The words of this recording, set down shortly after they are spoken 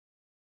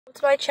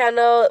to my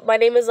channel. My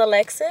name is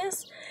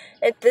Alexis,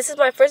 and this is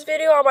my first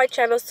video on my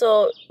channel.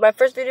 So my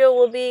first video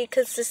will be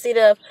consisting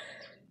of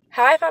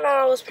how I found out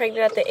I was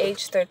pregnant at the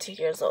age 13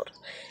 years old.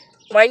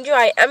 Mind you,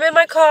 I am in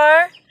my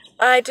car.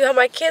 I do have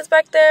my kids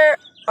back there.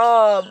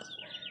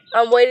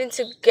 I'm waiting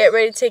to get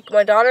ready to take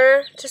my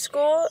daughter to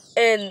school,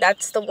 and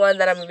that's the one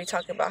that I'm going to be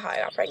talking about how I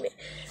got pregnant.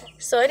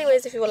 So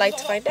anyways, if you would like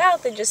to find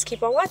out, then just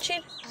keep on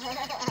watching.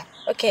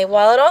 Okay,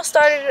 well, it all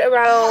started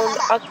around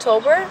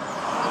October,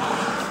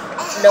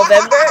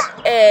 November,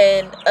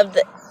 and of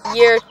the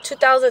year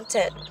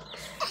 2010.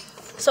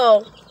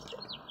 So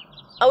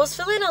I was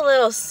feeling a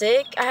little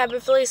sick. I have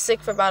been feeling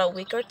sick for about a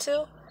week or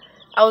two.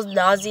 I was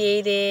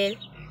nauseated.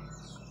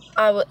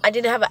 I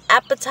didn't have an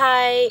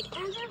appetite.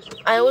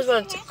 I always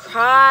wanted to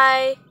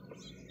cry.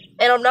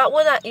 And I'm not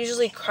one that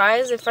usually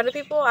cries in front of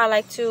people. I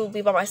like to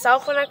be by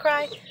myself when I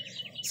cry.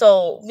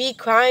 So me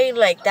crying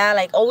like that,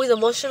 like always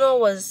emotional,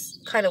 was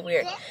kind of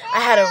weird.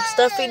 I had a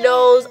stuffy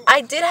nose.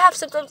 I did have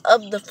symptoms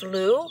of the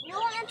flu,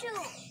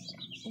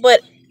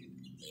 but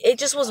it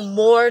just was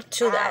more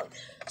to that.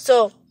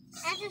 So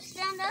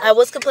I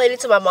was complaining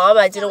to my mom.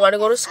 I didn't want to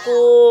go to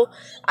school.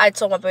 I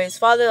told my baby's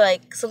father,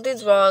 like,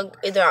 something's wrong.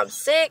 Either I'm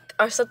sick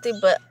or something,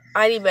 but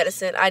I need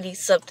medicine. I need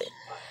something.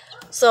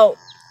 So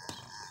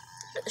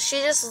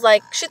she just was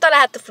like, she thought I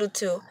had the flu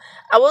too.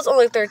 I was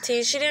only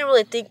 13. She didn't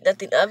really think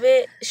nothing of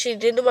it. She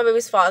did know my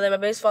baby's father. My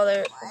baby's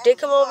father did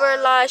come over a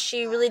lot.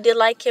 She really did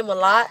like him a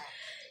lot.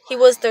 He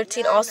was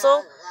 13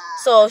 also.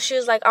 So she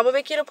was like, I'm going to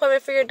make you an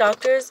appointment for your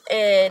doctors,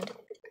 and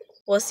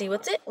we'll see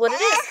what it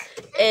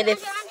is. And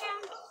if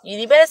you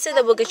need medicine,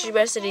 then we'll get you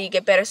medicine and you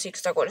get better so you can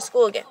start going to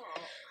school again.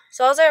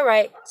 So I was like, all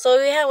right. So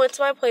we went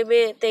to my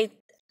appointment.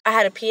 I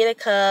had a pee in a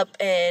cup,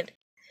 and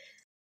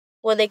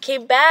when they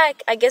came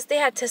back, I guess they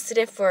had tested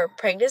it for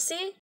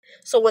pregnancy.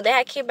 So when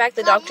they came back,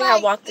 the doctor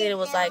had walked in and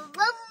was like,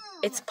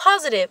 it's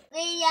positive.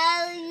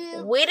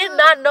 We did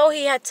not know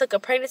he had took a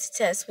pregnancy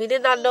test. We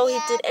did not know he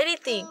did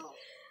anything.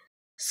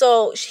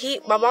 So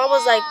my mom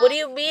was like, what do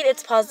you mean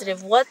it's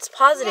positive? What's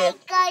positive?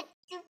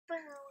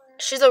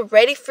 She's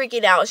already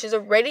freaking out. She's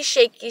already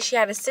shaky. She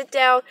had to sit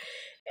down,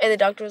 and the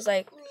doctor was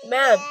like,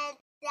 ma'am,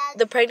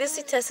 the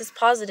pregnancy test is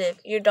positive.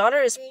 Your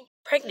daughter is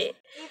pregnant.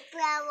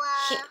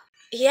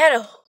 He had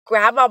to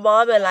grab my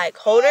mom and like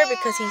hold her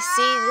because he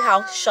seen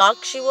how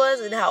shocked she was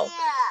and how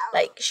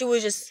like she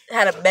was just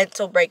had a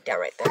mental breakdown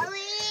right there.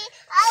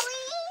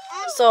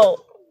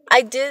 So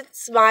I did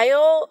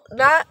smile,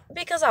 not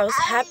because I was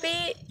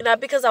happy,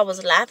 not because I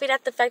was laughing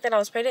at the fact that I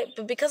was pregnant,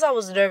 but because I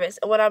was nervous.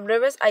 And when I'm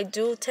nervous, I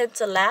do tend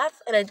to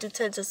laugh and I do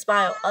tend to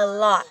smile a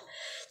lot,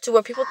 to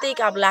where people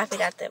think I'm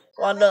laughing at them.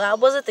 Well, no, that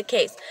wasn't the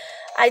case.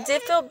 I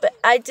did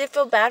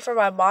feel bad for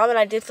my mom, and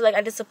I did feel like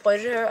I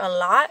disappointed her a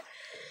lot.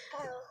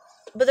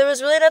 But there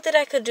was really nothing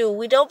I could do.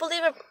 We don't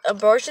believe in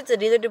abortions, and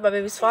neither do my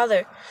baby's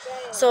father.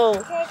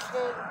 So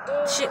I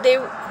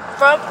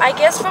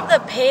guess from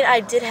the pain I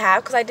did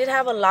have, because I did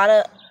have a lot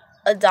of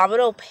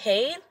abdominal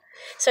pain,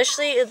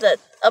 especially in the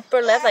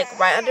upper left, like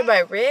right under my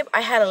rib, I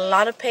had a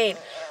lot of pain.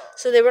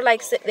 So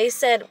they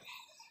said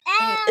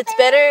it's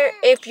better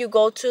if you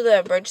go to the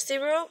emergency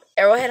room,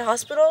 Arrowhead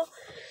Hospital,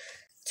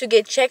 to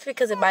get checked,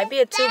 because it might be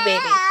a tube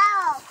baby.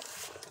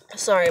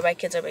 Sorry, my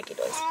kids are making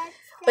noise.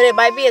 But it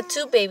might be a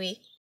tube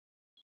baby.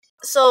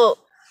 So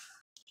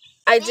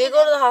I did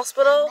go to the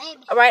hospital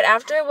right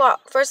after. Well,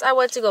 first I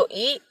went to go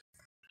eat.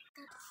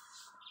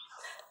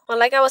 Well,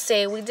 like I was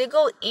saying, we did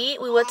go eat.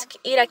 We went to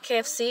eat at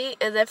KFC,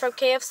 and then from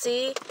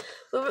KFC,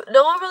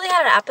 no one really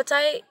had an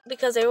appetite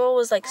because everyone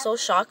was like so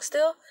shocked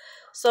still.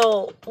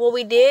 So what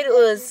we did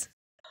was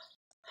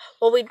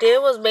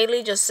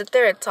mainly just sit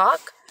there and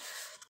talk.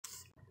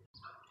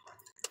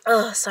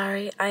 Oh,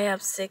 sorry, I am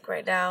sick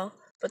right now,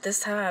 but this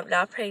time I'm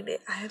not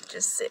pregnant. I am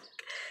just sick.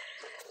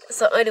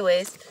 So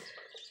anyways,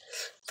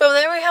 from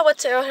there we went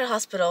to Arrowhead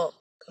Hospital,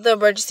 the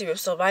emergency room.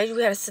 So mind you,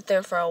 we had to sit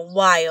there for a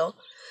while.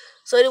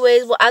 So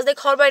anyways, well, as they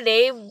called my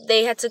name,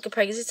 they had took a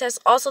pregnancy test.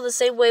 Also the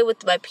same way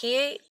with my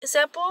pee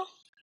sample.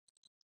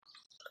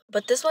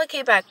 But this one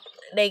came back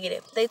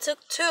negative. They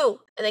took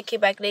 2 and they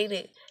came back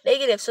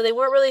negative. So they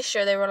weren't really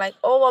sure. They were like,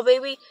 oh, well,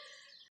 maybe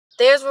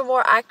theirs were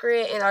more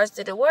accurate and ours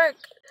didn't work.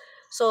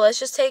 So let's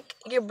just take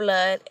your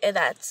blood, and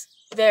that's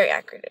very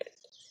accurate.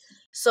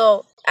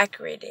 So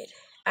accurative,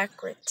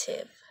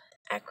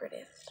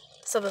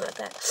 something like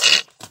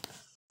that.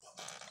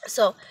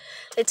 So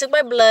they took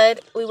my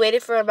blood. We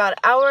waited for about an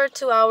hour,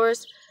 2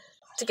 hours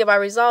to get my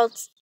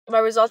results. My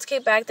results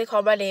came back. They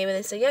called my name and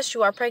they said, yes,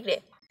 you are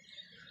pregnant.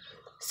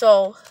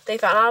 So they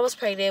found out I was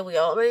pregnant. We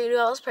already knew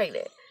I was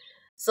pregnant.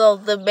 So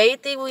the main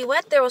thing we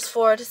went there was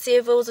to see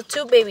if it was a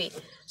tube baby.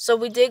 So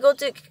we did go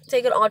to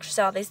take an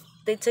ultrasound.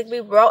 They took me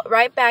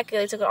right back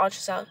and they took an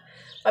ultrasound.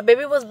 My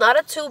baby was not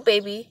a tube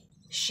baby.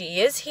 She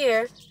is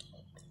here.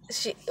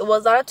 It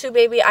was not a tube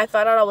baby. I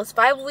found out I was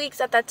 5 weeks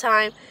at that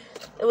time.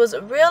 It was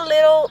real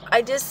little.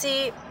 I did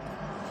see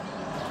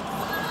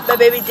my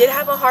baby did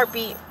have a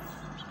heartbeat.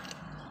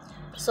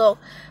 So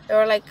they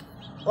were like,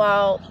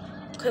 wow,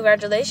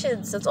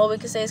 congratulations. That's all we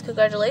can say is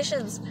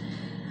congratulations.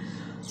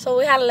 So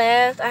we had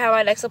left. I had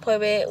my next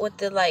appointment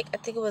within I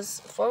think it was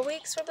 4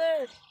 weeks from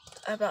there.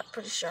 I'm not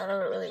pretty sure. I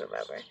don't really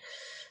remember.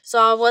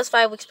 So I was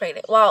 5 weeks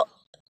pregnant. Well,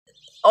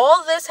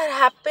 all this had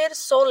happened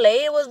so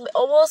late. It was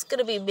almost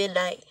gonna be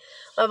midnight.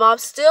 My mom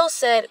still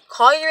said,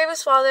 "Call your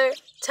baby's father.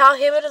 Tell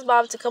him and his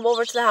mom to come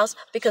over to the house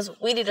because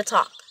we need to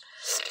talk."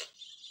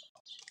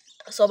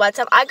 So by the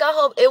time I got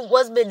home, it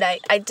was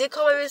midnight. I did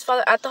call my baby's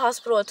father at the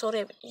hospital and told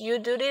him, "You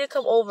do need to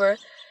come over.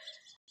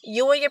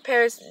 You and your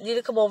parents need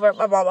to come over.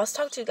 My mom wants to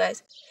talk to you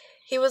guys."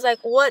 He was like,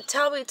 "What?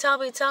 Tell me.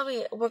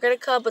 We're going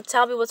to come, but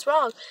tell me what's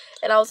wrong."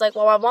 And I was like,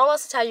 "Well, my mom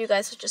wants to tell you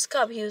guys, so just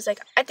come." He was like,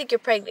 "I think you're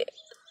pregnant."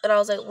 And I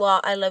was like,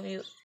 "Well, I love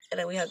you." And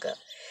then we hung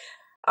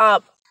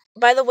up.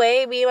 By the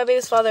way, me and my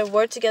baby's father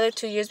were together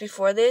 2 years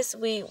before this.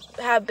 We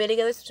have been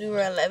together since we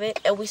were 11,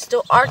 and we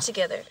still are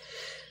together.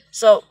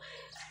 So,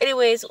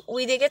 anyways,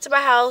 we did get to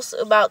my house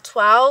about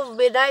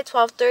midnight,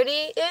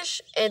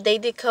 12:30-ish, and they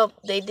did come.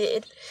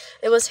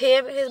 It was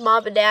him, his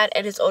mom and dad,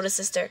 and his oldest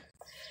sister.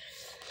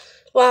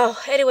 Wow.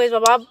 Anyways, my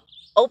mom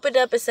opened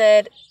up and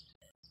said,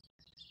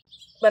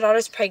 "My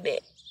daughter's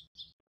pregnant."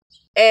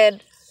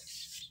 And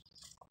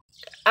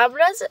I'm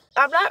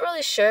not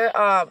really sure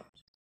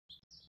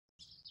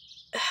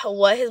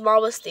what his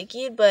mom was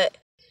thinking, but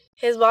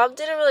his mom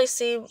didn't really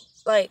seem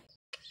like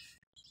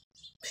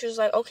she was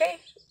like, "Okay,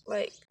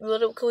 like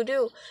what can we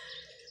do?"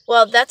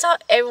 Well, that's how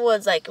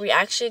everyone's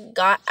reaction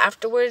got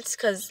afterwards,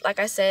 because like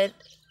I said,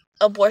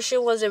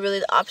 abortion wasn't really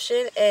the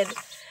option, and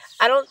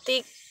I don't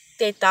think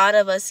they thought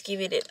of us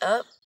giving it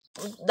up.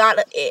 Not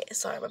an it.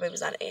 Sorry, my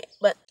baby's not an it,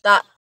 but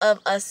thought of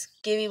us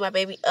giving my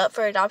baby up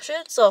for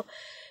adoption. So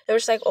they were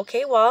just like,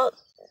 "Okay, well,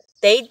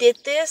 they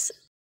did this.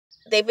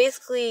 They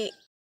basically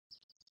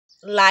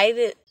lied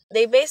it.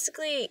 They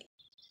basically,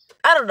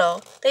 I don't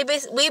know. We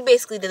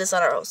basically did this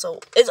on our own. So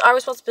it's our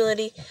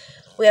responsibility.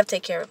 We have to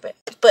take care of it."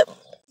 But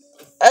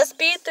us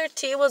being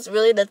 13 was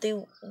really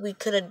nothing we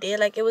could have did.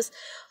 It was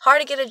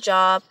hard to get a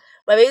job.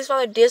 My baby's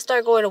father did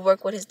start going to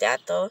work with his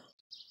dad though,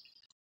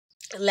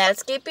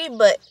 landscaping.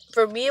 But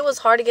for me, it was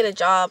hard to get a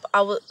job.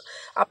 I'm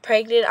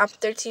pregnant. I'm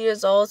 13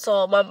 years old.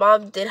 So my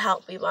mom did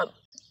help me.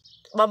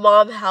 My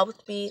mom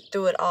helped me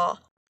through it all.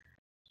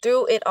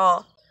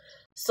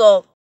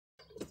 So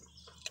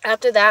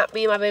after that,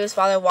 me and my baby's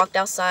father walked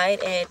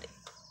outside, and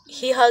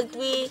he hugged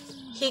me.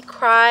 He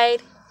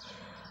cried.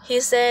 He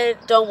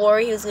said, "Don't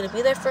worry, he was going to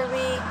be there for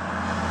me.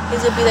 He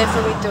was going to be there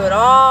for me through it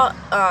all."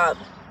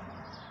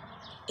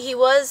 He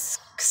was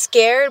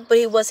scared, but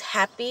he was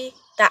happy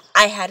that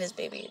I had his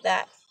baby,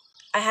 that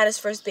I had his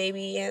first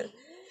baby and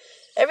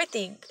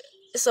everything.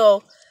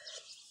 So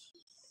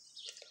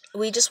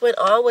we just went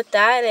on with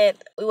that, and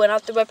we went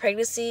out through my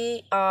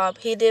pregnancy.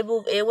 He did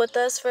move in with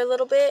us for a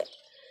little bit,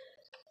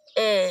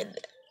 and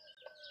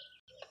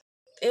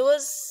it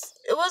was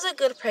a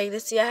good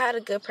pregnancy. I had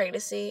a good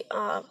pregnancy.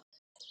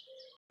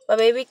 My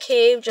baby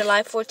came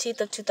July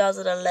 14th of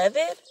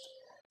 2011.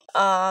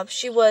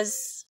 She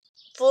was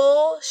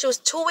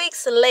 2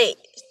 weeks late.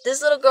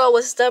 This little girl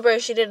was stubborn.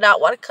 She did not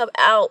want to come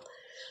out.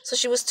 So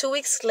she was 2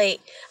 weeks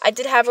late. I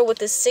did have her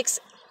within 6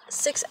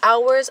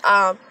 hours.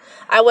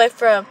 I went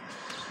from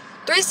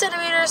 3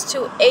 centimeters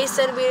to 8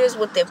 centimeters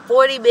within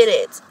 40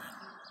 minutes.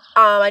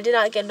 I did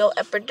not get no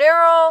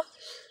epidural.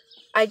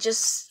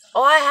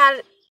 All I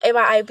had in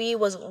my IB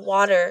was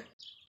water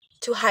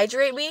to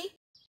hydrate me.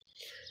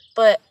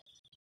 But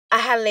I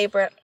had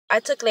labor. I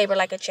took labor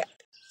like a champ.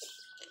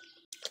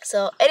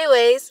 So,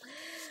 anyways,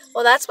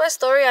 well, that's my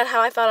story on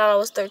how I found out I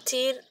was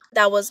 13.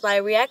 That was my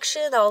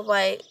reaction. That was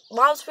my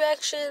mom's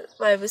reaction,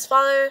 my baby's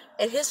father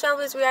and his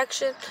family's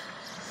reaction.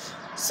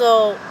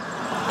 So,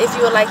 if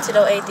you would like to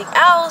know anything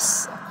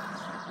else,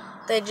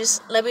 then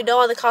just let me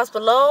know in the comments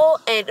below.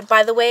 And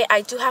by the way,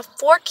 I do have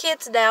 4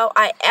 kids now.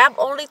 I am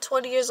only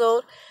 20 years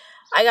old.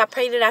 I got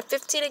pregnant at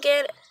 15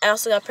 again. I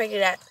also got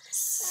pregnant at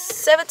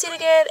 17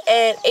 again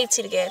and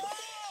 18 again.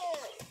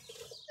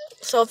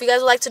 So if you guys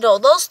would like to know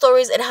those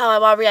stories and how my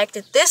mom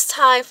reacted this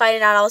time,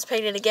 finding out I was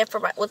pregnant again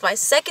with my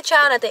second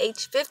child at the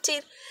age of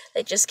 15,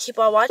 then just keep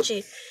on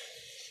watching.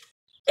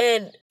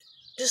 And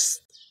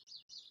just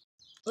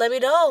let me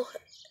know.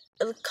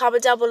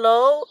 Comment down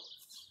below.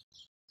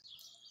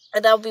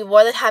 And I'll be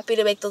more than happy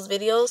to make those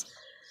videos.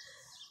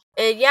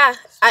 And yeah,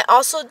 I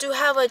also do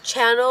have a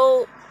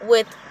channel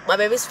with my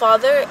baby's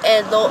father,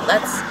 and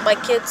that's my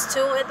kids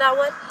too in that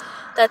one.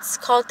 That's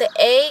called the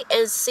A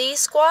and C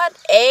Squad.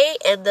 A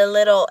and the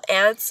little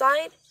and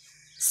sign.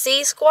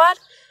 C Squad.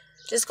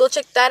 Just go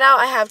check that out.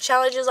 I have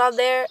challenges on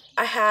there.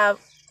 I have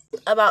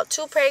about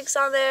 2 pranks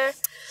on there.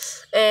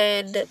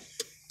 And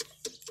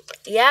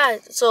yeah,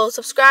 so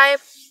subscribe.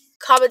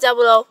 Comment down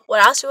below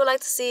what else you would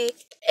like to see.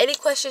 Any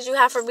questions you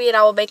have for me, and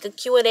I will make a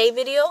Q&A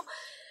video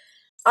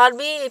on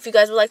me. If you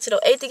guys would like to know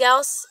anything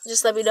else,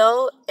 just let me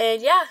know.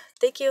 And yeah,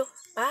 thank you.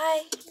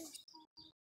 Bye.